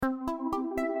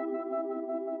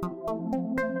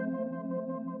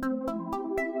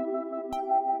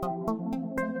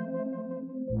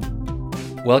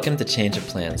Welcome to Change of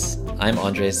Plans. I'm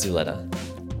Andres Zuleta.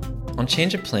 On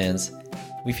Change of Plans,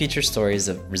 we feature stories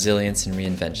of resilience and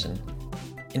reinvention,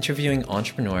 interviewing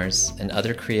entrepreneurs and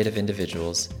other creative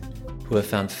individuals who have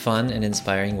found fun and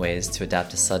inspiring ways to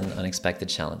adapt to sudden, unexpected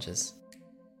challenges.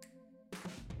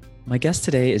 My guest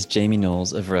today is Jamie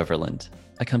Knowles of Roverland,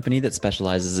 a company that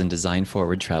specializes in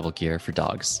design-forward travel gear for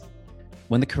dogs.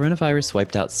 When the coronavirus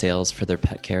wiped out sales for their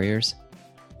pet carriers,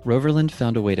 Roverland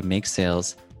found a way to make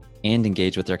sales and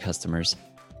engage with their customers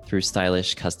through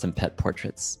stylish custom pet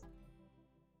portraits.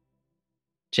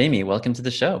 Jamie, welcome to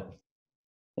the show.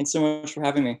 Thanks so much for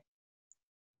having me.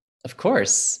 Of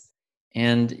course.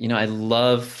 And, I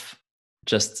love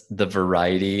just the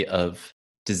variety of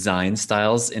design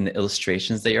styles in the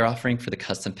illustrations that you're offering for the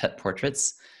custom pet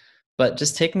portraits. But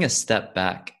just taking a step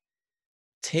back,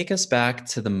 take us back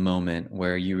to the moment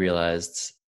where you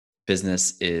realized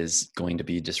business is going to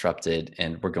be disrupted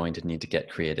and we're going to need to get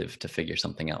creative to figure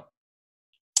something out.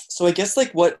 So I guess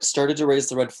what started to raise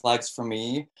the red flags for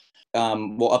me,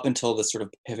 up until the sort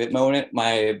of pivot moment,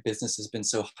 my business has been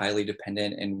so highly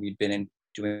dependent, and we've been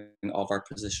doing all of our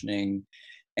positioning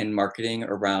and marketing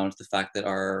around the fact that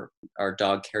our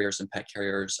dog carriers and pet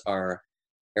carriers are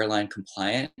airline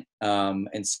compliant.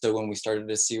 And so when we started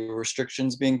to see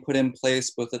restrictions being put in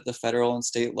place, both at the federal and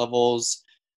state levels,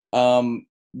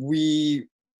 we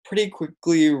pretty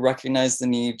quickly recognized the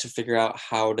need to figure out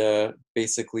how to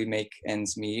basically make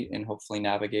ends meet and hopefully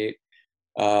navigate,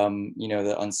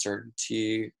 the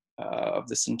uncertainty of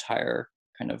this entire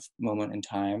kind of moment in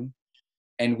time.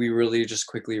 And we really just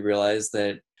quickly realized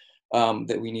that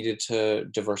we needed to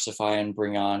diversify and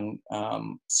bring on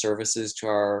services to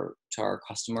our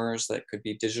customers that could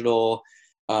be digital,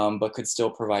 but could still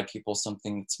provide people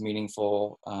something that's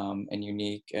meaningful and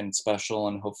unique and special,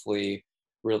 and hopefully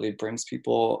really brings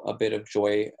people a bit of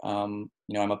joy. I'm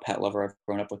a pet lover. I've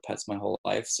grown up with pets my whole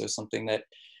life. So something that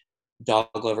dog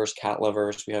lovers, cat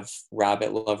lovers, we have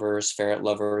rabbit lovers, ferret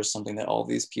lovers, something that all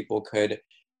these people could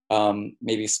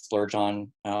maybe splurge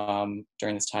on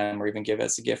during this time, or even give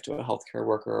as a gift to a healthcare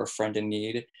worker or a friend in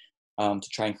need, to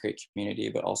try and create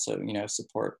community, but also,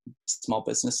 support small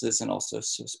businesses and also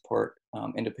support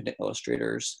independent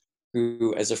illustrators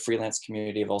who, as a freelance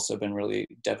community, have also been really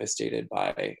devastated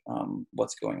by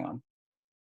what's going on.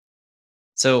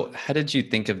 So how did you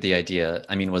think of the idea?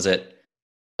 I mean, was it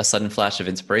a sudden flash of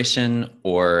inspiration,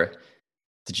 or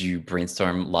did you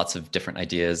brainstorm lots of different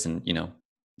ideas and,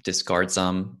 discard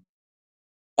some?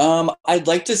 I'd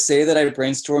like to say that I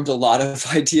brainstormed a lot of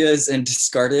ideas and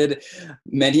discarded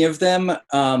many of them.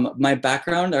 My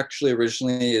background actually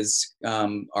originally is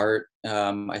art.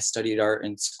 I studied art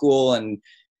in school, and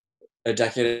a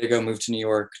decade ago moved to New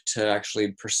York to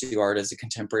actually pursue art as a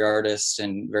contemporary artist,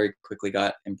 and very quickly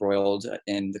got embroiled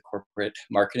in the corporate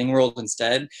marketing world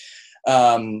instead.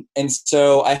 And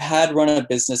so I had run a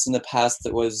business in the past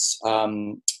that was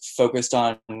focused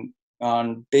on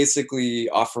basically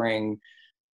offering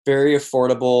very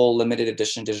affordable, limited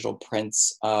edition digital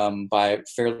prints by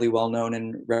fairly well-known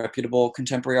and reputable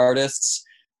contemporary artists.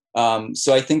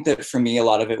 So I think that for me, a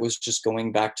lot of it was just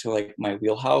going back to my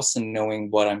wheelhouse and knowing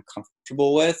what I'm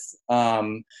comfortable with.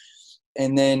 And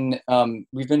then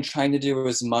we've been trying to do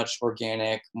as much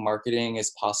organic marketing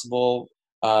as possible.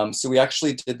 So we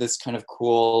actually did this kind of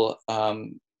cool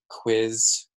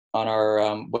quiz on our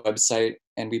website,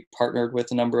 and we partnered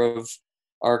with a number of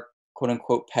our quote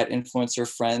unquote pet influencer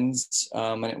friends.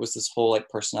 And it was this whole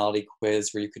personality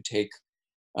quiz where you could take,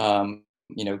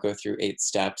 go through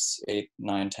 8,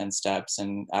 9, 10 steps.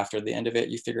 And after the end of it,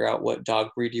 you figure out what dog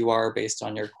breed you are based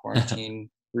on your quarantine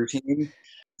routine.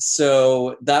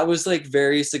 So that was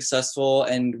very successful.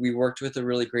 And we worked with a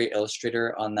really great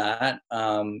illustrator on that,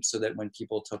 so that when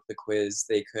people took the quiz,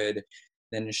 they could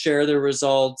then share their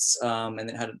results, and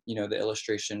then had, the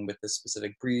illustration with the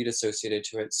specific breed associated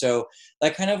to it. So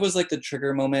that kind of was the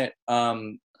trigger moment,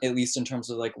 at least in terms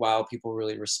of wow, people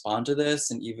really respond to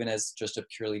this. And even as just a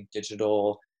purely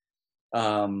digital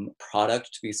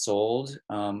product to be sold,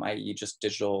 i.e. just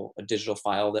a digital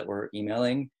file that we're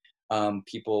emailing,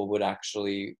 people would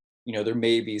actually, there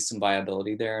may be some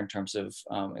viability there in terms of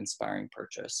inspiring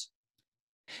purchase.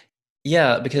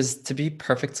 Yeah, because to be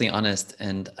perfectly honest,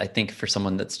 and I think for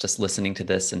someone that's just listening to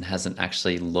this and hasn't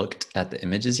actually looked at the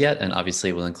images yet, and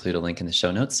obviously we'll include a link in the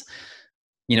show notes,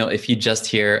 if you just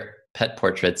hear pet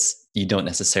portraits, you don't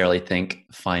necessarily think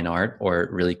fine art or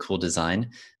really cool design.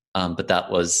 But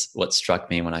that was what struck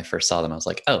me when I first saw them. I was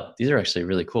like, oh, these are actually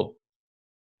really cool.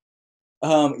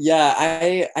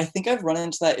 Yeah, I think I've run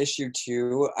into that issue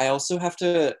too. I also have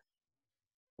to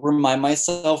remind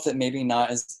myself that maybe not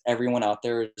as everyone out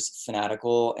there is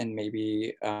fanatical, and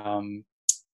maybe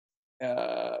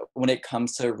when it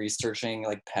comes to researching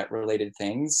like pet related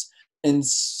things. And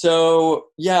so,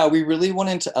 yeah, we really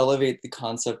wanted to elevate the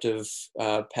concept of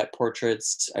pet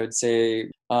portraits. I would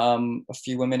say a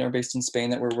few women are based in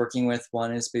Spain that we're working with.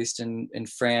 One is based in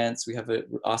France. We have an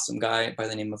awesome guy by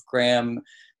the name of Graham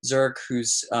Zirk,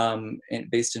 who's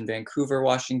based in Vancouver,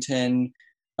 Washington,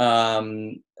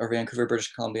 or Vancouver,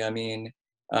 British Columbia, I mean.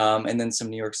 And then some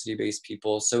New York City based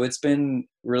people. So it's been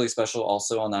really special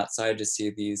also on that side to see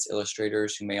these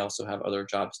illustrators who may also have other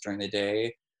jobs during the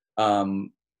day.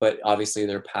 But obviously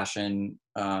their passion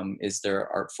is their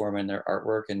art form and their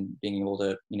artwork, and being able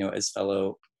to, as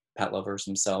fellow pet lovers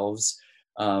themselves,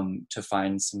 to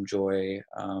find some joy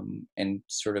and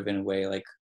sort of in a way like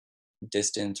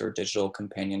distant or digital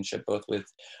companionship, both with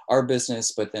our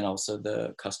business, but then also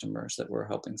the customers that we're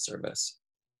helping service.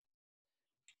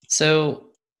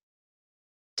 So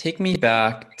take me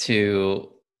back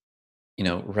to,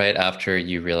 right after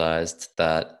you realized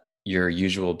that your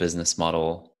usual business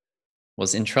model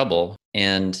was in trouble,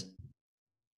 and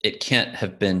it can't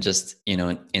have been just,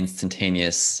 an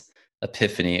instantaneous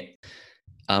epiphany.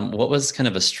 What was kind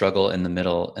of a struggle in the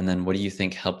middle? And then what do you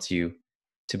think helped you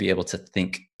to be able to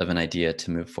think of an idea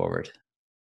to move forward?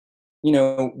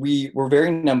 We were very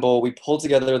nimble. We pulled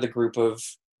together the group of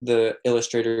the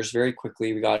illustrators very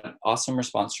quickly. We got an awesome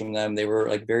response from them. They were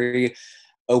like very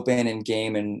open and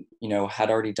game, and had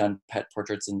already done pet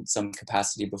portraits in some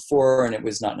capacity before, and it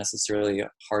was not necessarily a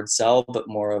hard sell, but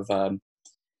more of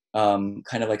kind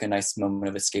of like a nice moment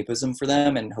of escapism for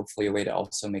them, and hopefully a way to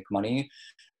also make money.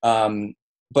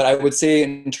 But I would say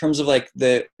in terms of like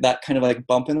that kind of like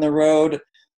bump in the road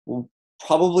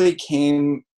probably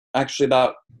came actually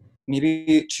about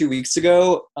maybe 2 weeks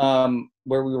ago,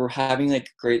 where we were having like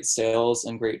great sales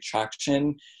and great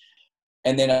traction.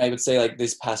 And then I would say like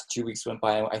this past 2 weeks went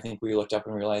by, and I think we looked up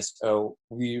and realized, oh,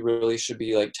 we really should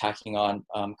be like tacking on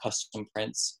custom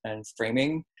prints and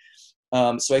framing.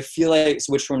 So I feel like,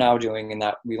 which we're now doing, and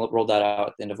that we rolled that out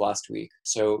at the end of last week.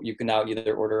 So you can now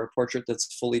either order a portrait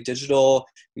that's fully digital,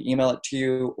 we email it to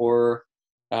you, or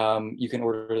you can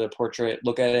order the portrait,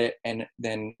 look at it, and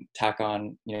then tack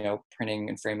on, printing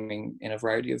and framing in a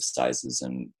variety of sizes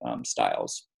and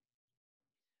styles.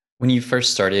 When you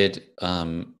first started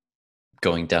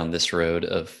going down this road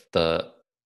of the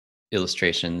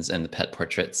illustrations and the pet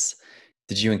portraits,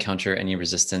 did you encounter any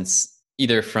resistance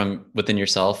either from within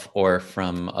yourself or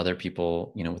from other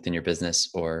people, within your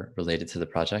business or related to the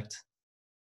project?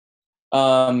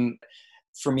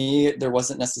 For me, there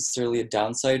wasn't necessarily a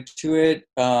downside to it.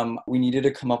 We needed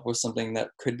to come up with something that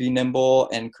could be nimble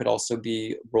and could also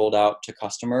be rolled out to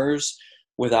customers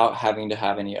without having to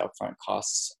have any upfront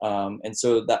costs. And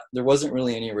so that there wasn't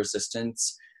really any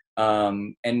resistance.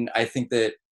 And I think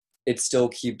that it still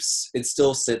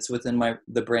sits within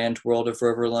the brand world of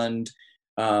Roverland.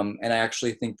 And I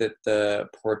actually think that the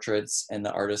portraits and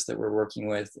the artists that we're working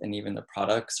with, and even the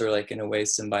products, are like in a way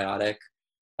symbiotic,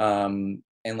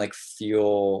 and like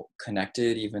feel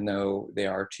connected, even though they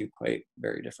are two quite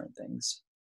very different things.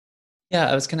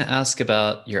 Yeah, I was going to ask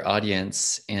about your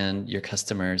audience and your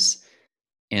customers,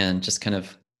 and just kind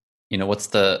of,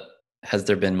 has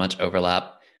there been much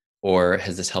overlap, or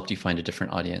has this helped you find a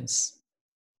different audience?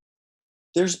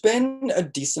 There's been a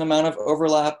decent amount of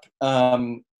overlap.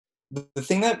 The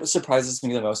thing that surprises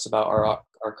me the most about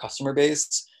our customer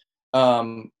base,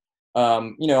 I'm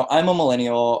a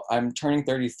millennial. I'm turning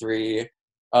 33.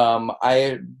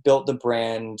 I built the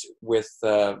brand with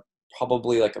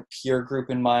probably like a peer group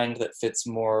in mind that fits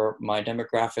more my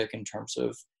demographic in terms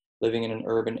of living in an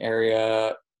urban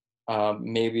area,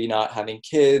 maybe not having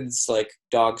kids, like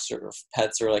dogs or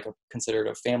pets are like considered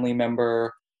a family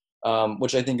member,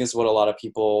 which I think is what a lot of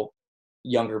people,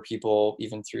 younger people,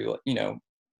 even through,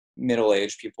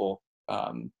 middle-aged people,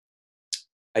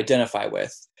 identify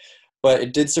with. But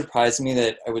it did surprise me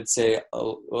that I would say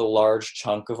a large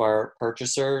chunk of our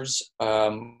purchasers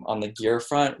on the gear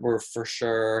front were for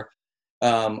sure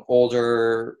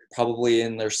older, probably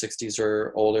in their 60s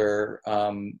or older,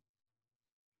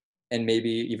 and maybe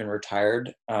even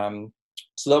retired.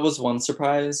 So that was one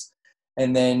surprise.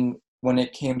 And then when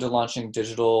it came to launching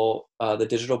the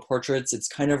digital portraits, it's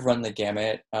kind of run the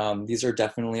gamut. These are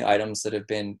definitely items that have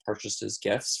been purchased as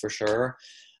gifts for sure.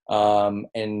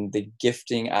 And the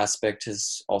gifting aspect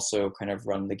has also kind of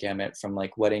run the gamut from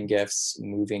like wedding gifts,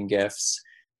 moving gifts,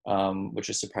 which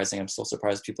is surprising. I'm still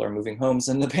surprised people are moving homes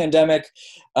in the pandemic.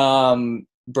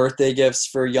 Birthday gifts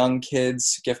for young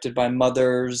kids gifted by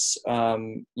mothers,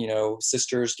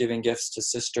 sisters giving gifts to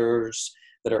sisters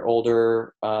that are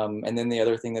older. And then the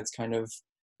other thing that's kind of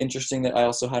interesting that I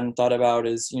also hadn't thought about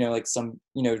is, like some,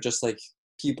 just like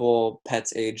people,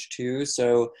 pets age too.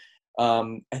 So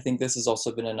I think this has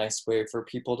also been a nice way for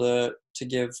people to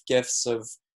give gifts of,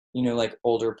 like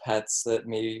older pets that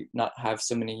may not have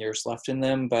so many years left in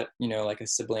them, but, like a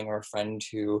sibling or a friend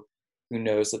who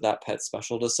knows that that pet's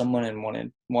special to someone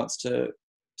and wants to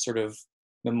sort of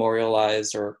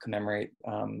memorialize or commemorate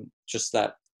just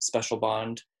that special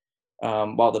bond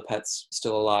while the pet's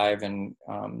still alive, and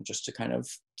just to kind of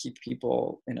keep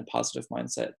people in a positive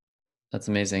mindset. That's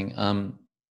amazing.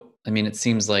 I mean, it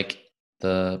seems like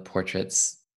the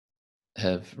portraits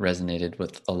have resonated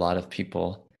with a lot of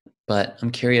people, but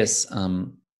I'm curious,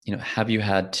 have you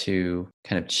had to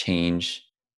kind of change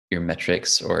your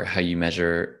metrics or how you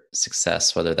measure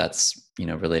success, whether that's,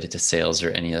 related to sales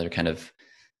or any other kind of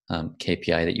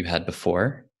KPI that you had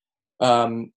before?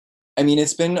 Um, I mean,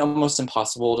 it's been almost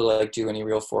impossible to like do any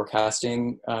real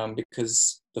forecasting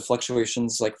because the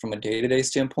fluctuations, like from a day-to-day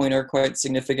standpoint, are quite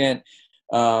significant.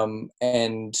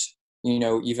 And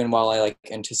even while I like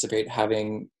anticipate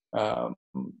having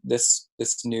this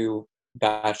new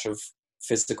batch of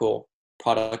physical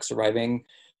products arriving,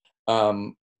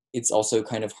 um, it's also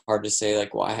kind of hard to say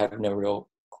like, well, I have no real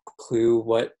clue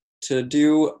what to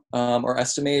do or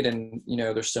estimate, and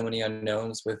there's so many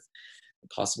unknowns with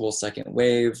possible second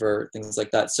wave or things like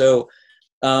that. So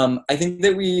I think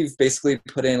that we've basically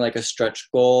put in like a stretch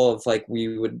goal of like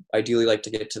we would ideally like to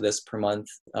get to this per month,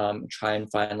 try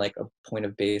and find like a point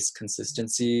of base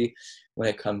consistency when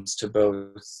it comes to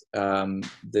both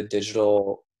the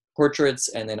digital portraits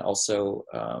and then also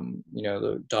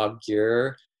the dog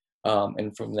gear,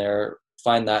 and from there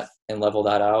find that and level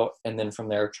that out, and then from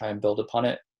there try and build upon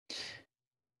it.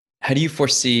 How do you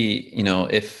foresee,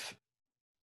 if,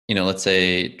 let's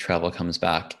say travel comes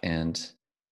back and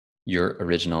your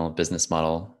original business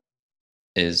model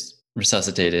is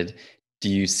resuscitated, do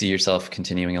you see yourself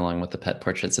continuing along with the pet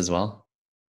portraits as well?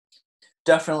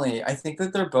 Definitely. I think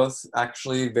that they're both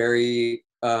actually very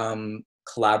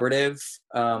collaborative.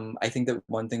 I think that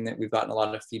one thing that we've gotten a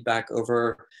lot of feedback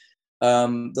over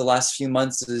the last few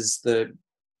months is the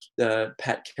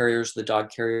pet carriers, the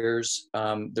dog carriers.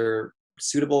 They're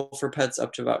suitable for pets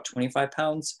up to about 25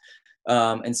 pounds.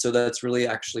 And so that's really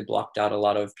actually blocked out a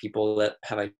lot of people that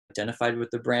have identified with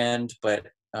the brand, but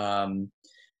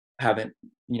haven't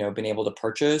been able to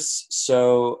purchase.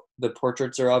 So the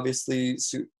portraits are obviously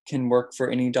can work for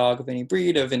any dog of any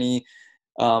breed, of any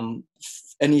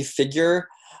figure.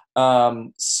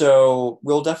 So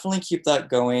we'll definitely keep that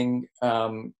going.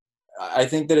 I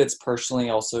think that it's personally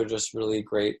also just really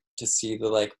great to see the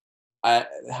like I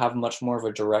have much more of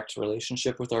a direct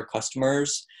relationship with our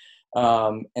customers,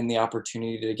 and the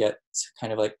opportunity to get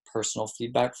kind of like personal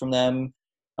feedback from them.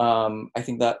 I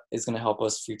think that is going to help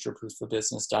us future-proof the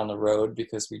business down the road,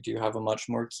 because we do have a much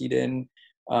more keyed-in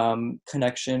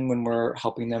connection when we're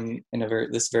helping them in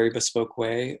this very bespoke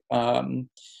way.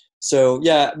 So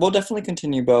yeah, we'll definitely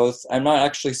continue both. I'm not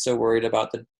actually so worried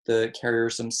about the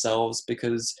carriers themselves,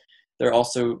 because they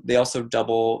also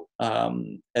double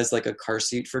as like a car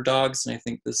seat for dogs, and I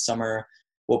think this summer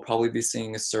we'll probably be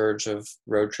seeing a surge of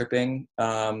road tripping.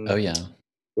 Oh yeah.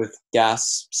 With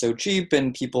gas so cheap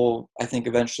and people I think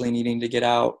eventually needing to get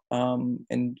out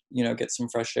and get some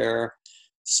fresh air.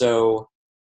 So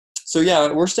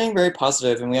yeah, we're staying very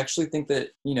positive, and we actually think that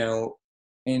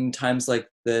in times like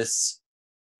this,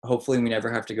 hopefully we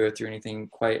never have to go through anything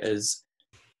quite as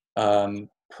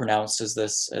pronounced as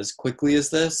this, as quickly as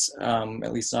this,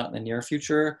 at least not in the near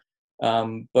future.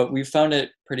 But we've found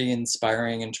it pretty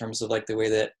inspiring in terms of like the way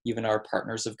that even our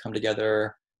partners have come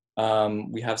together.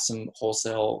 We have some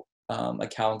wholesale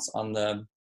accounts on the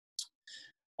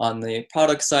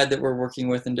product side that we're working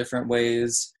with in different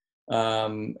ways,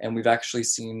 and we've actually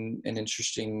seen an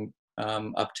interesting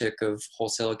uptick of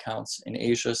wholesale accounts in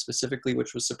Asia specifically,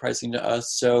 which was surprising to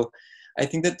us. So I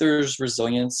think that there's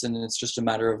resilience, and it's just a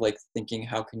matter of like thinking,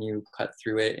 how can you cut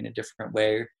through it in a different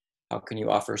way? How can you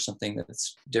offer something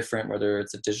that's different, whether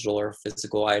it's a digital or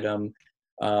physical item?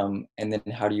 And then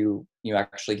how do you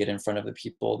actually get in front of the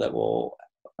people that will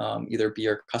either be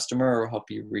your customer or help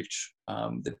you reach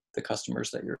the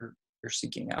customers that you're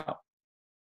seeking out?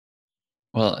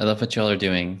 Well, I love what y'all are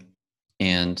doing.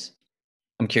 And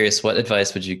I'm curious, what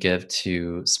advice would you give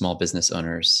to small business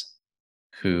owners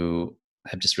who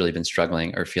have just really been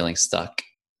struggling or feeling stuck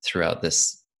throughout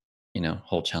this,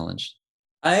 whole challenge?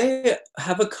 I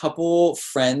have a couple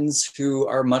friends who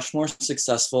are much more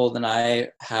successful than I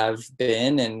have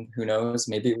been, and who knows,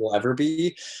 maybe will ever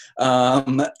be.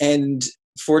 And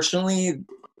fortunately,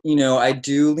 I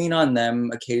do lean on them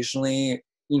occasionally.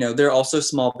 They're also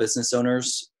small business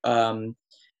owners.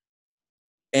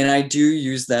 And I do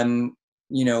use them,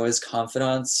 as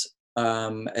confidants,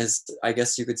 as I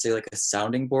guess you could say like a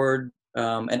sounding board.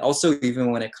 And also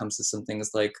even when it comes to some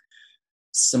things like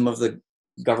some of the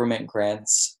government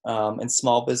grants and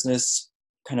small business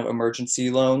kind of emergency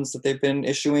loans that they've been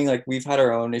issuing. Like we've had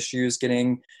our own issues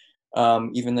getting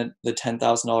even the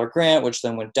 $10,000 grant, which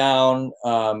then went down.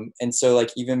 And so like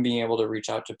even being able to reach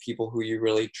out to people who you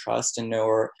really trust and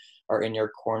know are in your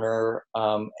corner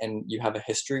and you have a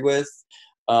history with,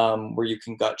 where you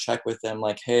can gut check with them,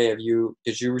 like, hey,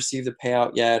 did you receive the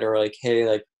payout yet? Or like, hey,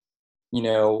 like,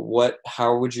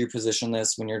 how would you position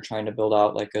this when you're trying to build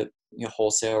out like a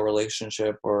wholesale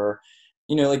relationship, or,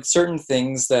 like certain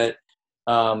things that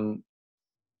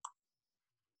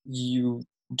you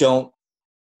don't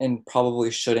and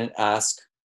probably shouldn't ask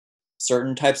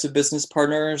certain types of business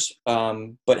partners,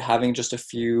 but having just a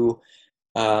few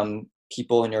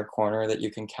people in your corner that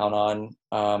you can count on,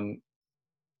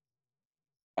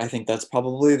 I think that's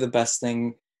probably the best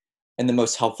thing and the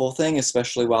most helpful thing,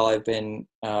 especially while I've been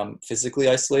physically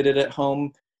isolated at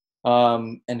home,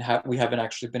 and we haven't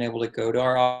actually been able to go to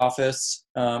our office.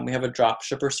 We have a drop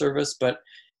shipper service, but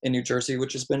in New Jersey,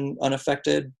 which has been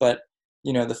unaffected. But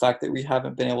the fact that we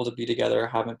haven't been able to be together,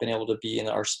 haven't been able to be in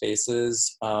our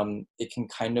spaces, it can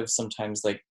kind of sometimes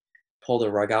like pull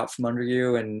the rug out from under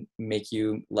you and make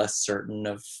you less certain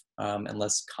of and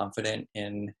less confident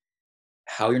in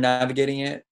how you're navigating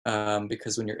it.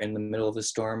 Because when you're in the middle of the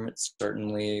storm, it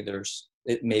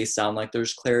may sound like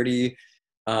there's clarity.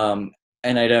 And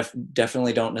I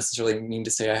definitely don't necessarily mean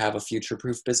to say I have a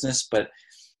future-proof business, but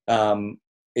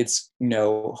it's,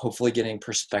 hopefully getting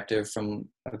perspective from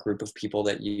a group of people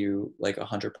that you like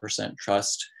 100%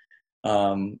 trust,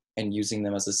 and using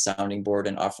them as a sounding board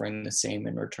and offering the same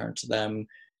in return to them,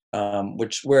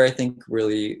 where I think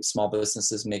really small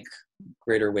businesses make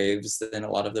greater waves than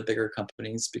a lot of the bigger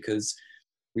companies, because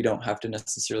we don't have to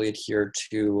necessarily adhere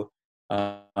to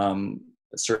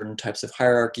certain types of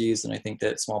hierarchies. And I think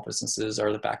that small businesses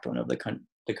are the backbone of the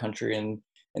country and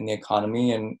the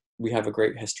economy. And we have a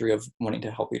great history of wanting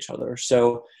to help each other.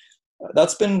 So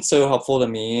that's been so helpful to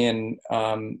me. And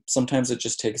sometimes it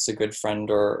just takes a good friend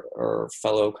or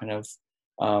fellow kind of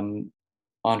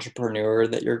entrepreneur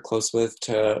that you're close with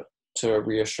to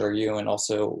reassure you and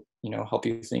also, help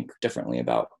you think differently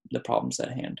about the problems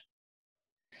at hand.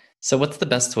 So what's the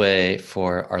best way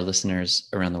for our listeners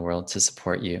around the world to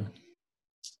support you?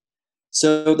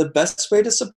 So the best way to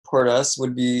support us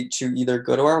would be to either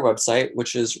go to our website,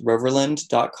 which is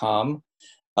roverlund.com,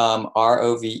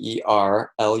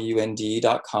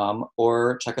 ROVERLUND.com,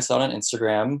 or check us out on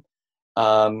Instagram.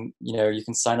 You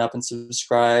can sign up and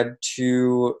subscribe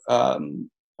to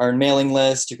our mailing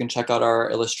list. You can check out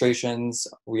our illustrations.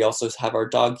 We also have our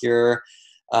dog gear,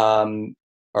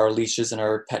 our leashes and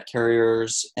our pet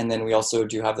carriers. And then we also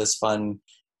do have this fun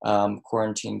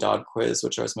quarantine dog quiz,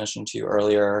 which I was mentioning to you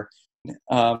earlier.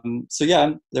 So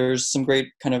yeah, there's some great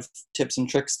kind of tips and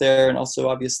tricks there. And also,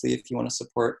 obviously, if you want to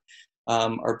support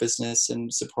our business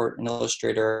and support an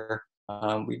illustrator,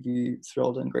 we'd be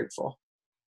thrilled and grateful.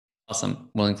 Awesome.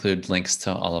 We'll include links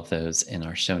to all of those in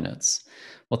our show notes.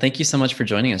 Well, thank you so much for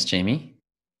joining us, Jamie.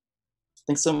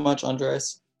 Thanks so much,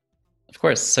 Andres. Of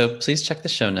course. So please check the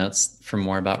show notes for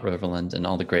more about Roverlund and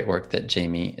all the great work that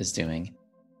Jamie is doing.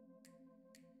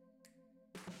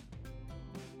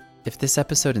 If this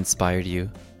episode inspired you,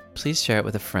 please share it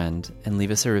with a friend and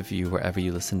leave us a review wherever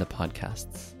you listen to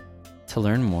podcasts. To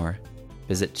learn more,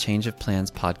 visit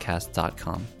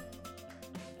changeofplanspodcast.com.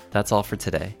 That's all for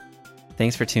today.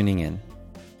 Thanks for tuning in.